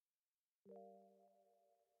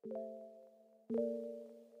Hello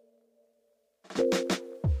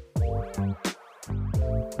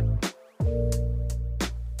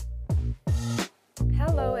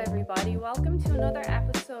everybody, welcome to another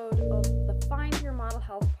episode of the Find Your Model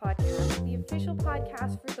Health podcast, the official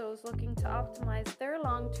podcast for those looking to optimize their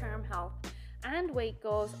long-term health and weight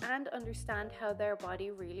goals and understand how their body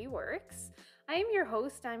really works. I am your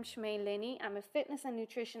host, I'm Shemaine Linney. I'm a fitness and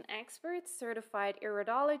nutrition expert, certified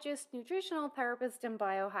iridologist, nutritional therapist, and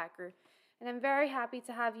biohacker. And I'm very happy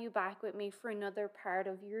to have you back with me for another part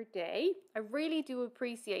of your day. I really do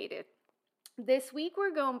appreciate it. This week,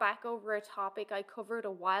 we're going back over a topic I covered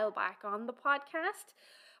a while back on the podcast.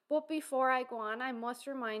 But before I go on, I must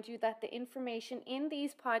remind you that the information in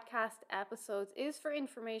these podcast episodes is for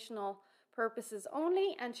informational purposes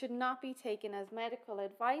only and should not be taken as medical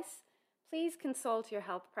advice. Please consult your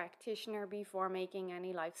health practitioner before making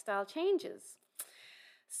any lifestyle changes.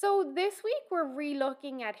 So this week we're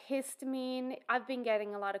re-looking at histamine. I've been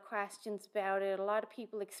getting a lot of questions about it, a lot of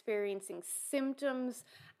people experiencing symptoms.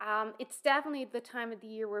 It's definitely the time of the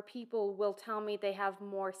year where people will tell me they have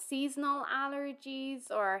more seasonal allergies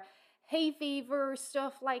or hay fever,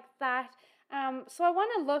 stuff like that. So I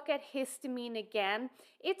want to look at histamine again.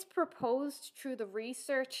 It's proposed through the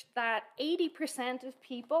research that 80% of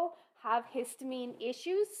people have histamine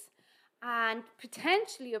issues and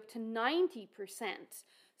potentially up to 90%.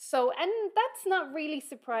 So, and that's not really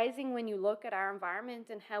surprising when you look at our environment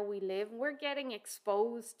and how we live. We're getting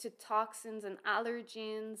exposed to toxins and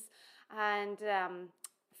allergens and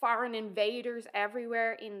foreign invaders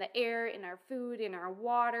everywhere in the air, in our food, in our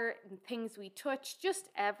water, in things we touch, just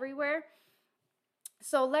everywhere.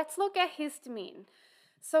 So let's look at histamine.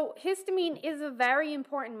 So histamine is a very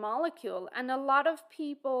important molecule, and a lot of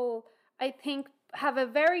people, I think, have a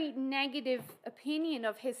very negative opinion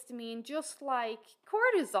of histamine, just like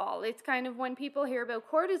cortisol. It's kind of when people hear about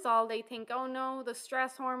cortisol, they think, oh no, the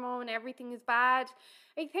stress hormone, everything is bad.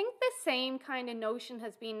 I think the same kind of notion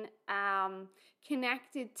has been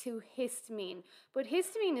connected to histamine, but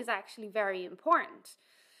histamine is actually very important.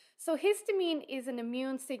 So histamine is an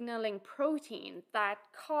immune signaling protein that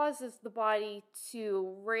causes the body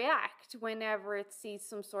to react whenever it sees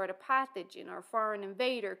some sort of pathogen or foreign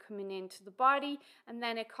invader coming into the body, and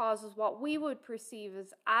then it causes what we would perceive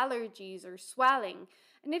as allergies or swelling,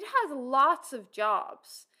 and it has lots of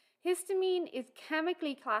jobs. Histamine is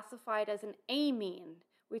chemically classified as an amine,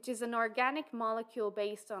 which is an organic molecule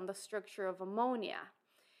based on the structure of ammonia.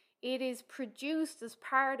 It is produced as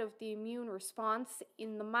part of the immune response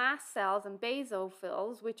in the mast cells and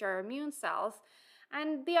basophils, which are immune cells.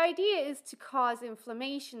 And the idea is to cause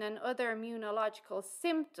inflammation and other immunological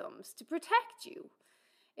symptoms to protect you.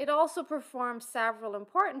 It also performs several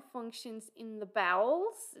important functions in the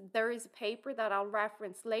bowels. There is a paper that I'll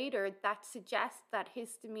reference later that suggests that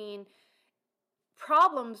histamine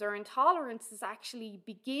problems or intolerances actually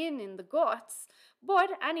begin in the guts.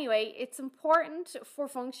 But anyway, it's important for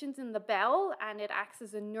functions in the bowel, and it acts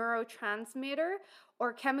as a neurotransmitter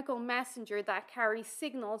or chemical messenger that carries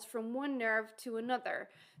signals from one nerve to another.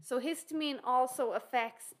 So histamine also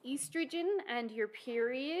affects estrogen and your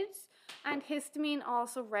periods, and histamine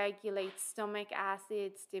also regulates stomach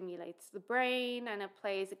acid, stimulates the brain, and it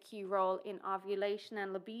plays a key role in ovulation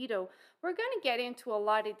and libido. We're going to get into a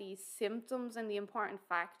lot of these symptoms and the important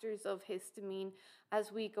factors of histamine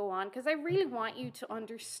as we go on, because I really want you to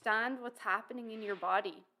understand what's happening in your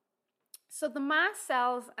body. So the mast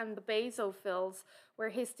cells and the basophils, where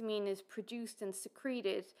histamine is produced and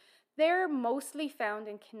secreted, they're mostly found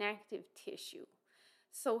in connective tissue.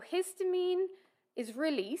 So histamine is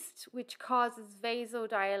released, which causes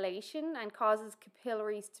vasodilation and causes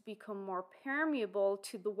capillaries to become more permeable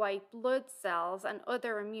to the white blood cells and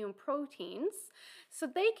other immune proteins, so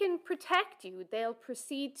they can protect you. They'll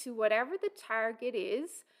proceed to whatever the target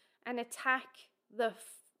is and attack the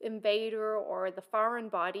invader or the foreign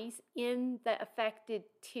bodies in the affected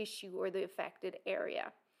tissue or the affected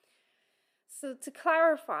area. So to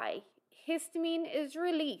clarify, histamine is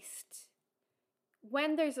released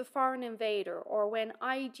when there's a foreign invader or when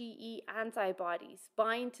IgE antibodies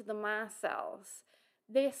bind to the mast cells.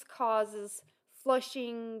 This causes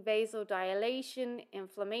flushing, vasodilation,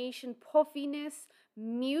 inflammation, puffiness,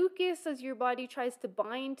 mucus as your body tries to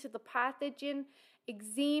bind to the pathogen,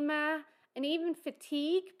 eczema, and even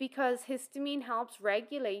fatigue, because histamine helps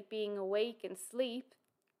regulate being awake and sleep.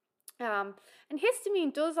 And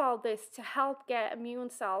histamine does all this to help get immune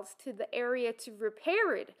cells to the area to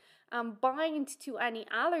repair it, bind to any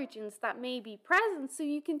allergens that may be present. So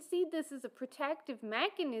you can see this as a protective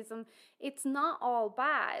mechanism. It's not all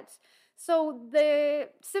bad. So the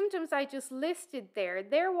symptoms I just listed there,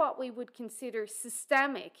 they're what we would consider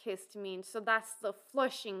systemic histamine. So that's the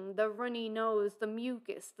flushing, the runny nose, the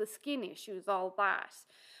mucus, the skin issues, all that.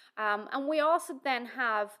 And we also then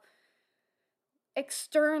have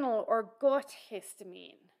external or gut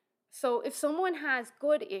histamine. So if someone has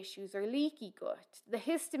gut issues or leaky gut, the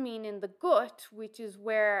histamine in the gut, which is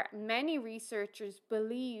where many researchers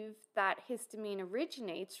believe that histamine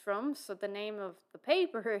originates from, so the name of the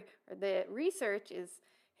paper or the research is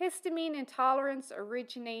Histamine Intolerance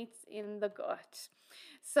Originates in the Gut.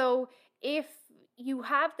 So if you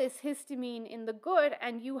have this histamine in the gut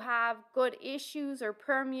and you have gut issues or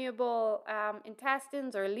permeable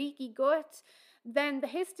intestines or leaky gut, then the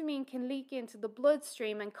histamine can leak into the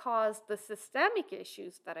bloodstream and cause the systemic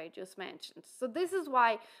issues that I just mentioned. So this is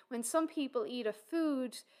why when some people eat a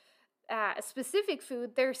food, a specific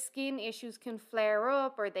food, their skin issues can flare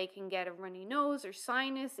up, or they can get a runny nose or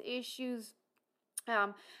sinus issues.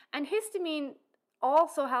 And histamine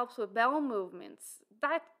also helps with bowel movements.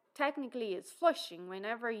 That technically is flushing.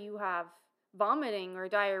 Whenever you have vomiting or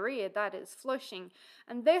diarrhea, that is flushing.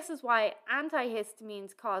 And this is why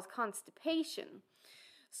antihistamines cause constipation.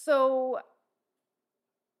 So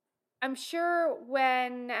I'm sure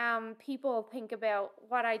when people think about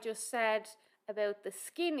what I just said about the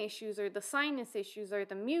skin issues or the sinus issues or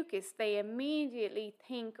the mucus, they immediately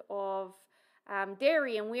think of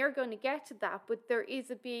dairy, and we are going to get to that. But there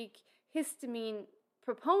is a big histamine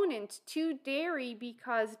proponent to dairy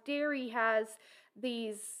because dairy has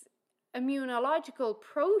these immunological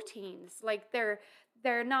proteins. Like they're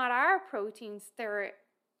not our proteins, they're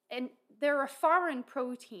a foreign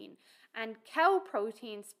protein. And cow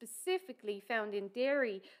protein, specifically found in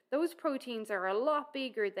dairy, those proteins are a lot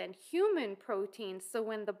bigger than human proteins. So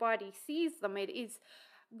when the body sees them, it is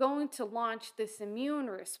going to launch this immune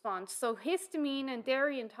response. So histamine and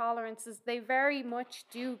dairy intolerances, they very much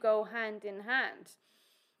do go hand in hand.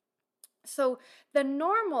 So the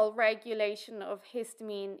normal regulation of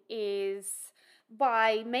histamine is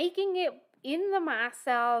by making it in the mast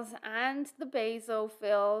cells and the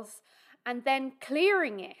basophils and then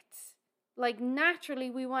clearing it. Like naturally,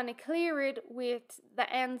 we want to clear it with the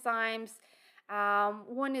enzymes.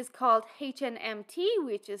 One is called HNMT,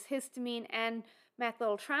 which is histamine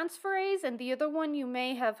N-methyltransferase, and the other one you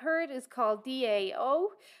may have heard is called DAO,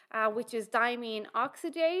 which is diamine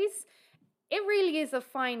oxidase. It really is a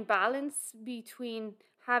fine balance between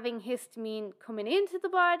having histamine coming into the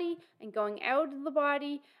body and going out of the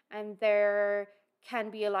body, and there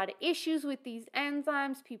can be a lot of issues with these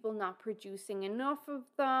enzymes, people not producing enough of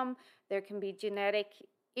them. There can be genetic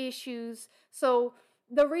issues. So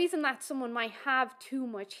the reason that someone might have too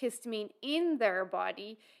much histamine in their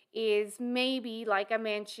body is maybe, like I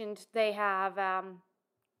mentioned, they have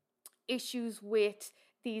issues with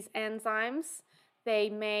these enzymes.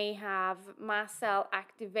 They may have mast cell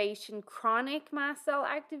activation, chronic mast cell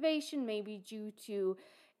activation, maybe due to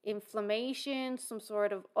inflammation, some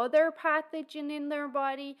sort of other pathogen in their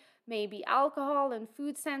body, maybe alcohol and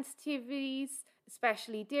food sensitivities,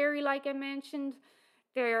 especially dairy, like I mentioned.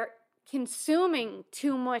 They're consuming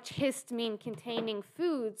too much histamine containing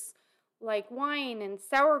foods like wine and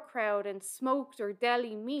sauerkraut and smoked or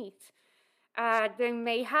deli meat. They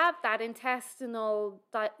may have that intestinal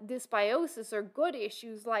dysbiosis or gut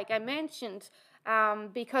issues, like I mentioned,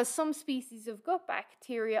 because some species of gut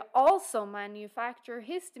bacteria also manufacture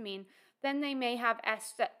histamine. Then they may have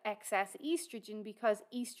excess estrogen because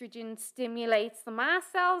estrogen stimulates the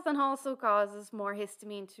mast cells and also causes more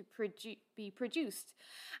histamine to be produced.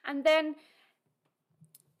 And then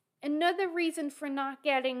another reason for not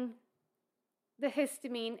getting the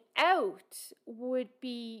histamine out would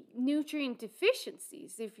be nutrient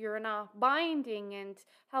deficiencies. If you're not binding and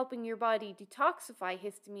helping your body detoxify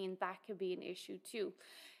histamine, that could be an issue too.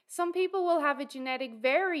 Some people will have a genetic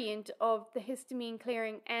variant of the histamine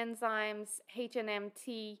clearing enzymes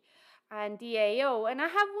HNMT and DAO, and I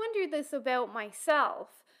have wondered this about myself.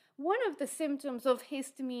 One of the symptoms of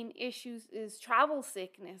histamine issues is travel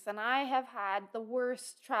sickness, and I have had the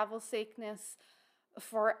worst travel sickness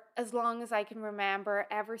for as long as I can remember,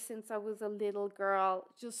 ever since I was a little girl,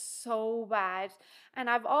 just so bad. And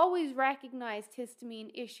I've always recognized histamine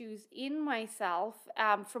issues in myself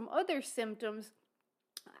from other symptoms.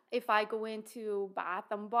 If I go into Bath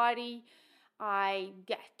and Body, I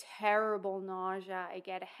get terrible nausea, I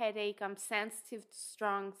get a headache, I'm sensitive to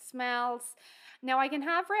strong smells. Now I can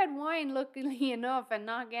have red wine, luckily enough, and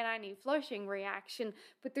not get any flushing reaction,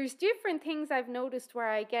 but there's different things I've noticed where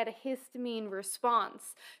I get a histamine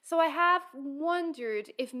response. So I have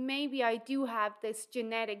wondered if maybe I do have this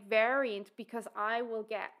genetic variant, because I will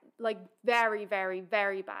get like very, very,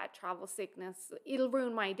 very bad travel sickness. It'll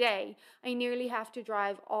ruin my day. I nearly have to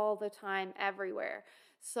drive all the time everywhere.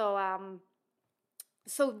 So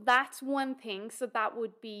that's one thing. So that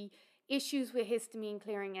would be issues with histamine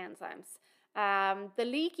clearing enzymes. The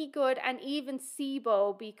leaky gut and even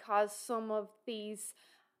SIBO, because some of these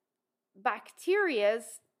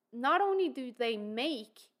bacterias, not only do they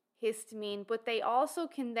make histamine, but they also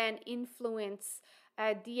can then influence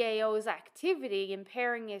DAO's activity,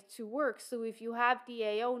 impairing it to work. So if you have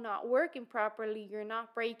DAO not working properly, you're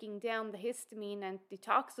not breaking down the histamine and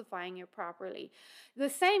detoxifying it properly. The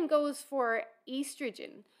same goes for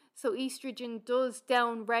estrogen. So estrogen does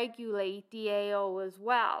downregulate DAO as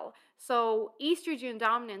well. So estrogen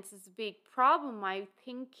dominance is a big problem, I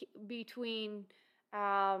think, between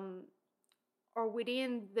or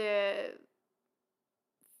within the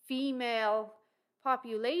female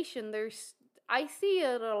population. I see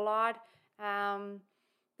it a lot.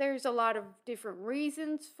 There's a lot of different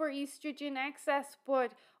reasons for estrogen excess,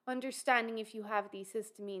 but understanding if you have these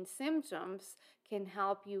histamine symptoms can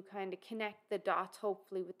help you kind of connect the dots,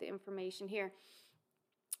 hopefully, with the information here.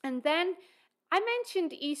 And then I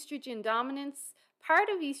mentioned estrogen dominance. Part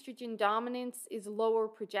of estrogen dominance is lower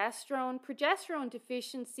progesterone. Progesterone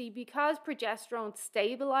deficiency, because progesterone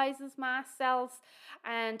stabilizes mast cells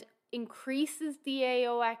and increases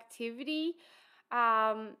DAO activity.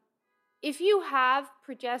 If you have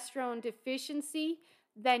progesterone deficiency,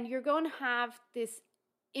 then you're going to have this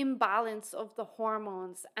imbalance of the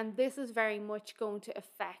hormones, and this is very much going to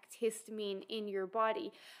affect histamine in your body.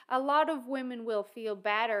 A lot of women will feel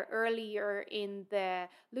better earlier in the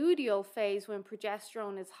luteal phase when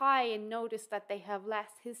progesterone is high and notice that they have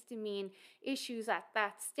less histamine issues at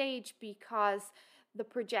that stage, because the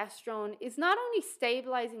progesterone is not only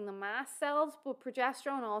stabilizing the mast cells, but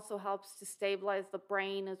progesterone also helps to stabilize the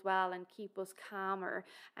brain as well and keep us calmer,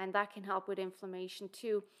 and that can help with inflammation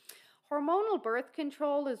too. Hormonal birth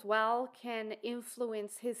control as well can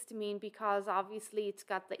influence histamine, because obviously it's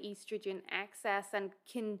got the estrogen excess and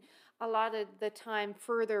can a lot of the time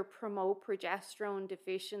further promote progesterone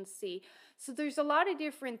deficiency. So there's a lot of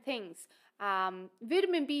different things.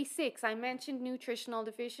 Vitamin B6, I mentioned nutritional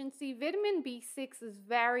deficiency. Vitamin B6 is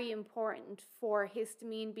very important for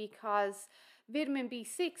histamine because vitamin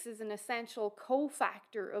B6 is an essential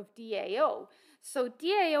cofactor of DAO. So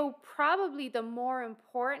DAO, probably the more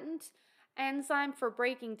important enzyme for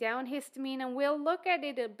breaking down histamine, and we'll look at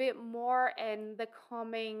it a bit more in the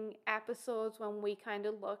coming episodes when we kind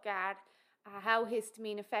of look at how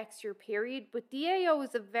histamine affects your period. But DAO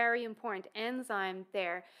is a very important enzyme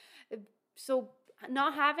there. So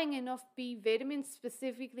not having enough B vitamins,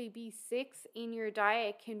 specifically B6, in your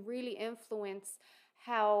diet can really influence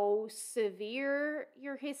how severe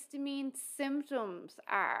your histamine symptoms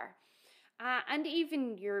are. And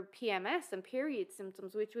even your PMS and period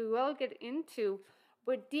symptoms, which we will get into.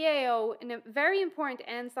 But DAO, a very important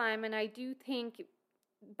enzyme, and I do think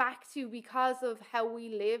back to because of how we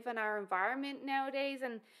live in our environment nowadays,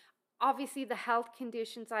 and obviously the health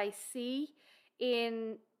conditions I see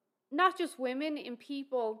in not just women, in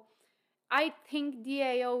people, I think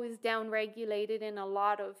DAO is downregulated in a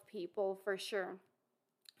lot of people for sure.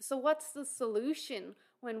 So what's the solution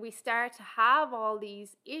when we start to have all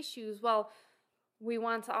these issues? Well, we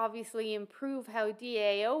want to obviously improve how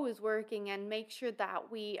DAO is working and make sure that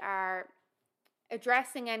we are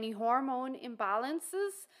addressing any hormone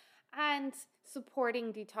imbalances and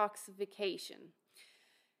supporting detoxification.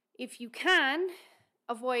 If you can,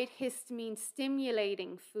 avoid histamine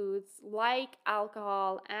stimulating foods like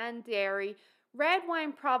alcohol and dairy, red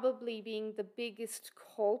wine probably being the biggest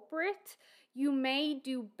culprit. You may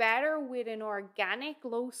do better with an organic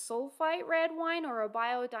low sulfite red wine or a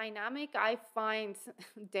biodynamic. I find,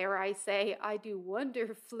 dare I say, I do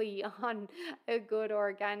wonderfully on a good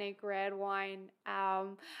organic red wine.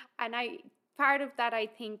 Part of that, I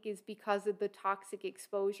think, is because of the toxic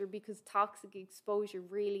exposure, because toxic exposure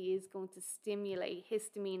really is going to stimulate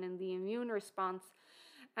histamine and the immune response.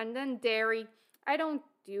 And then dairy. I don't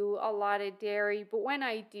do a lot of dairy, but when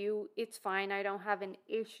I do, it's fine. I don't have an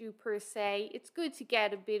issue per se. It's good to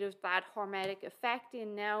get a bit of that hormetic effect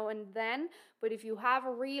in now and then, but if you have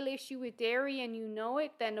a real issue with dairy and you know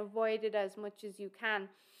it, then avoid it as much as you can.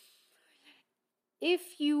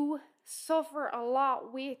 If you suffer a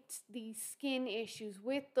lot with the skin issues,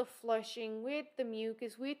 with the flushing, with the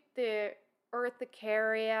mucus, with the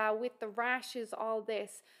urticaria, with the rashes, all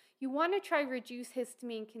this, you want to try reduce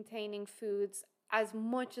histamine containing foods as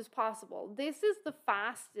much as possible. This is the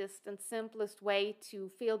fastest and simplest way to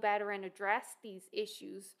feel better and address these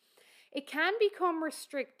issues. It can become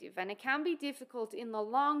restrictive and it can be difficult in the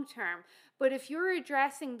long term, but if you're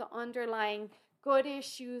addressing the underlying gut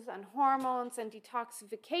issues and hormones and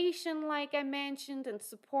detoxification, like I mentioned, and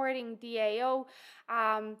supporting DAO,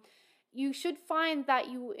 you should find that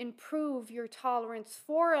you improve your tolerance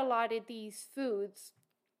for a lot of these foods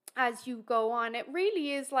as you go on. It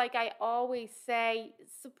really is, like I always say,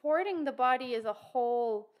 supporting the body as a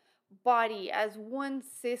whole body, as one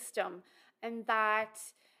system, and that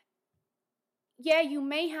yeah, you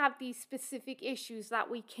may have these specific issues that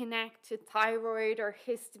we connect to thyroid or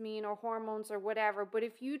histamine or hormones or whatever, but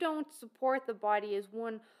if you don't support the body as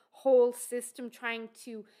one whole system trying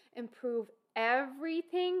to improve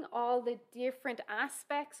everything, all the different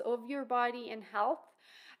aspects of your body and health,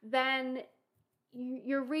 then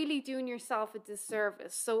you're really doing yourself a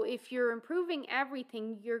disservice. So if you're improving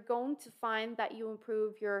everything, you're going to find that you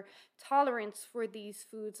improve your tolerance for these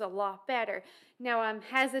foods a lot better. Now, I'm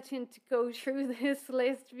hesitant to go through this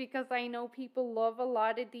list because I know people love a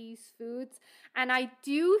lot of these foods. And I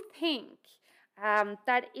do think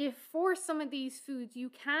that if for some of these foods, you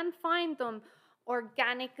can find them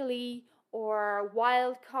organically or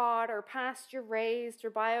wild caught or pasture raised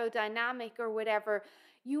or biodynamic or whatever,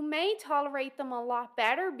 you may tolerate them a lot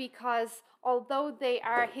better because although they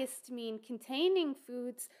are histamine containing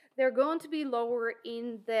foods, they're going to be lower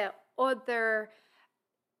in the other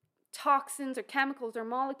toxins or chemicals or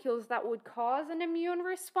molecules that would cause an immune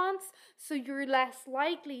response. So you're less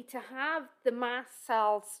likely to have the mast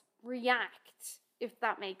cells react, if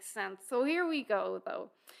that makes sense. So here we go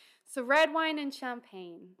though. So red wine and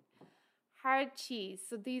champagne, hard cheese.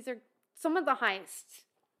 So these are some of the highest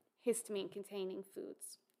histamine containing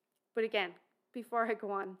foods. But again, before I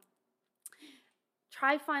go on,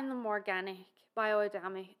 try find them organic,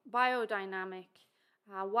 biodynamic,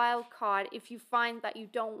 wild caught. If you find that you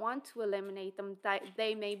don't want to eliminate them, that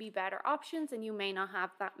they may be better options and you may not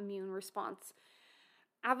have that immune response.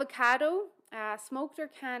 Avocado, smoked or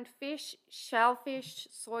canned fish, shellfish,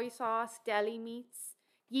 soy sauce, deli meats,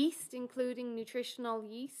 yeast, including nutritional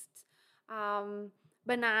yeast,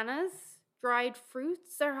 bananas, dried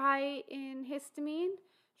fruits are high in histamine,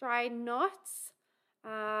 dried nuts,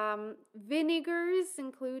 vinegars,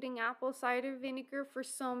 including apple cider vinegar for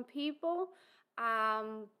some people.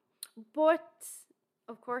 But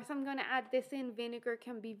of course, I'm going to add this in. Vinegar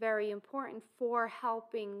can be very important for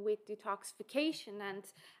helping with detoxification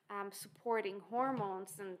and supporting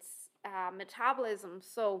hormones and metabolism.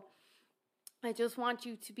 So I just want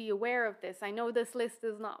you to be aware of this. I know this list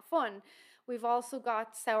is not fun. We've also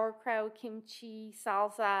got sauerkraut, kimchi,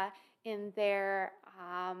 salsa in there,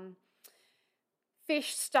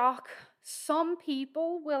 fish stock. Some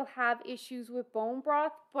people will have issues with bone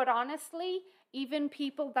broth, but honestly, even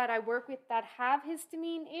people that I work with that have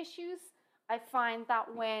histamine issues, I find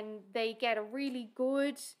that when they get a really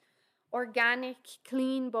good, organic,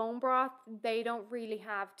 clean bone broth, they don't really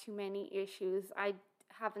have too many issues. I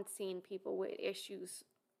haven't seen people with issues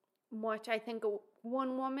much. I think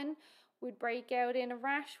one woman would break out in a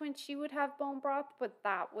rash when she would have bone broth, but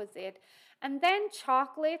that was it. And then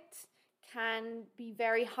chocolate can be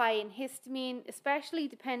very high in histamine, especially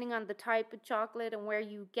depending on the type of chocolate and where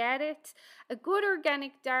you get it. A good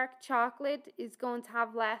organic dark chocolate is going to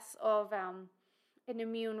have less of an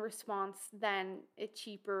immune response than a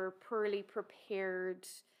cheaper, poorly prepared,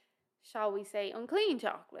 shall we say, unclean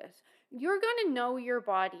chocolate. You're going to know your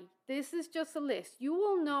body. This is just a list. You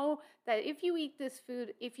will know that if you eat this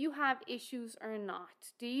food, if you have issues or not.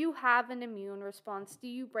 Do you have an immune response? Do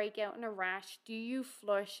you break out in a rash? Do you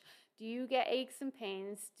flush? Do you get aches and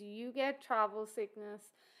pains? Do you get travel sickness?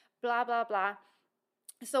 Blah, blah, blah.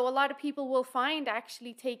 So a lot of people will find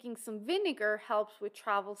actually taking some vinegar helps with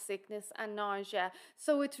travel sickness and nausea.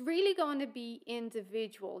 So it's really going to be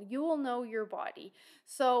individual. You will know your body.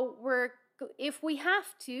 So if we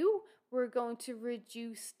have to, we're going to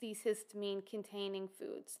reduce these histamine containing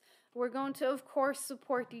foods. We're going to, of course,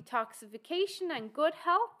 support detoxification and good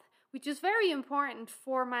health, which is very important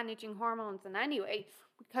for managing hormones in any way,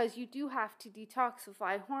 because you do have to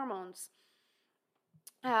detoxify hormones.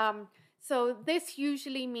 So this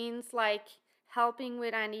usually means like helping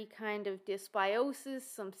with any kind of dysbiosis,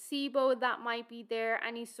 some SIBO that might be there,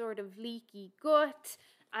 any sort of leaky gut,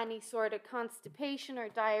 any sort of constipation or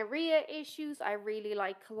diarrhea issues. I really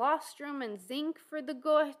like colostrum and zinc for the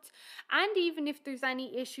gut. And even if there's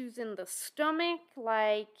any issues in the stomach,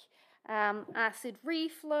 like acid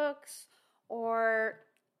reflux or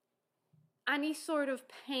any sort of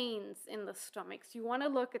pains in the stomach, so you want to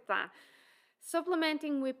look at that.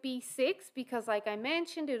 Supplementing with B6, because like I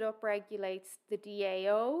mentioned, it upregulates the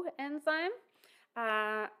DAO enzyme.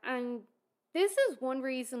 And This is one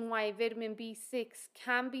reason why vitamin B6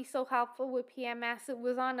 can be so helpful with PMS. It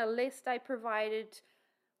was on a list I provided,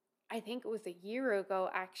 I think it was a year ago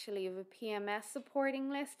actually, of a PMS supporting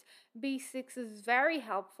list. B6 is very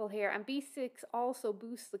helpful here, and B6 also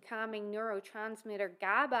boosts the calming neurotransmitter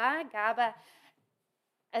GABA. GABA,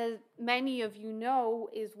 as many of you know,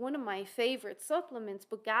 is one of my favorite supplements,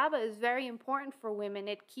 but GABA is very important for women.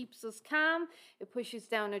 It keeps us calm, it pushes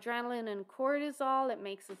down adrenaline and cortisol, it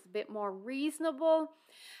makes us a bit more reasonable.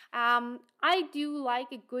 I do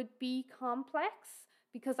like a good B complex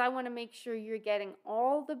because I want to make sure you're getting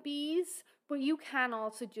all the Bs, but you can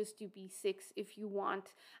also just do B6 if you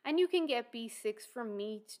want. And you can get B6 from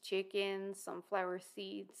meat, chicken, sunflower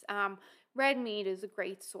seeds. Red meat is a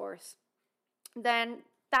great source. Then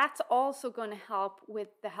that's also going to help with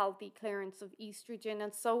the healthy clearance of estrogen,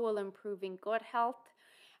 and so will improving gut health.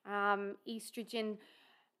 Estrogen,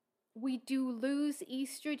 we do lose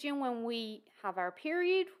estrogen when we have our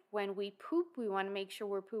period, when we poop. We want to make sure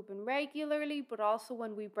we're pooping regularly, but also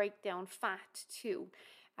when we break down fat too.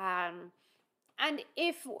 And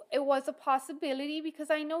if it was a possibility, because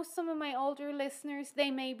I know some of my older listeners,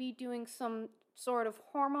 they may be doing some sort of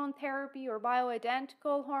hormone therapy or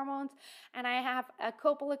bioidentical hormones, and I have a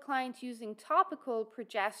couple of clients using topical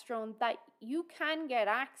progesterone that you can get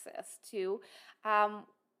access to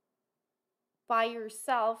by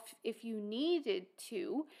yourself if you needed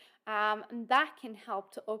to, and that can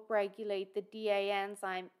help to upregulate the DA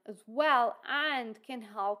enzyme as well, and can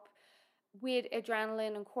help with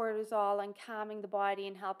adrenaline and cortisol and calming the body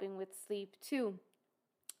and helping with sleep too.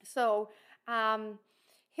 So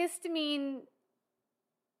histamine,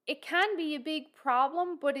 it can be a big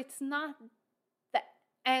problem, but it's not the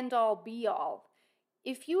end all be all.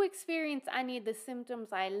 If you experience any of the symptoms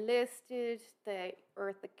I listed, the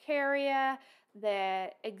urticaria, the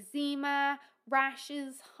eczema,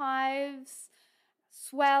 rashes, hives,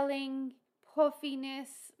 swelling, puffiness,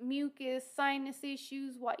 mucus, sinus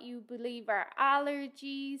issues, what you believe are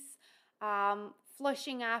allergies,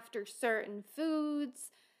 flushing after certain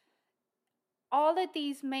foods, all of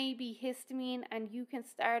these may be histamine, and you can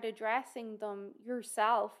start addressing them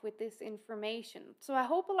yourself with this information. So I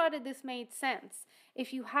hope a lot of this made sense.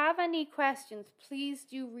 If you have any questions, please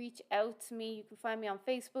do reach out to me. You can find me on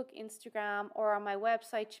Facebook, Instagram, or on my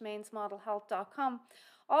website, shemainesmodelhealth.com.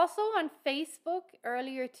 Also on Facebook,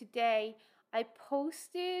 earlier today, I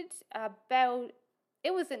posted about,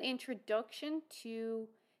 it was an introduction to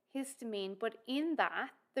histamine, but in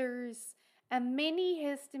that there's a mini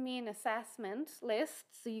histamine assessment list,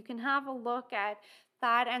 so you can have a look at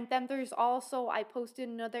that. And then there's also, I posted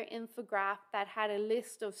another infographic that had a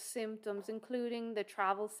list of symptoms, including the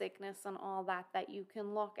travel sickness and all that you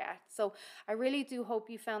can look at. So I really do hope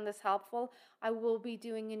you found this helpful. I will be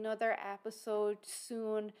doing another episode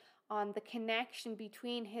soon on the connection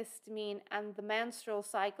between histamine and the menstrual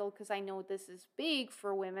cycle, because I know this is big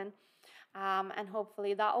for women, and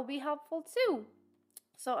hopefully that will be helpful too.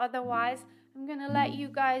 So otherwise, I'm going to let you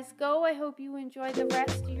guys go. I hope you enjoy the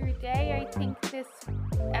rest of your day. I think this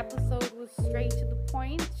episode was straight to the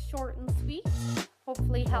point, short and sweet,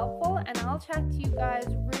 hopefully helpful, and I'll chat to you guys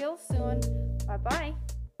real soon.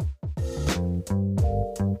 Bye-bye.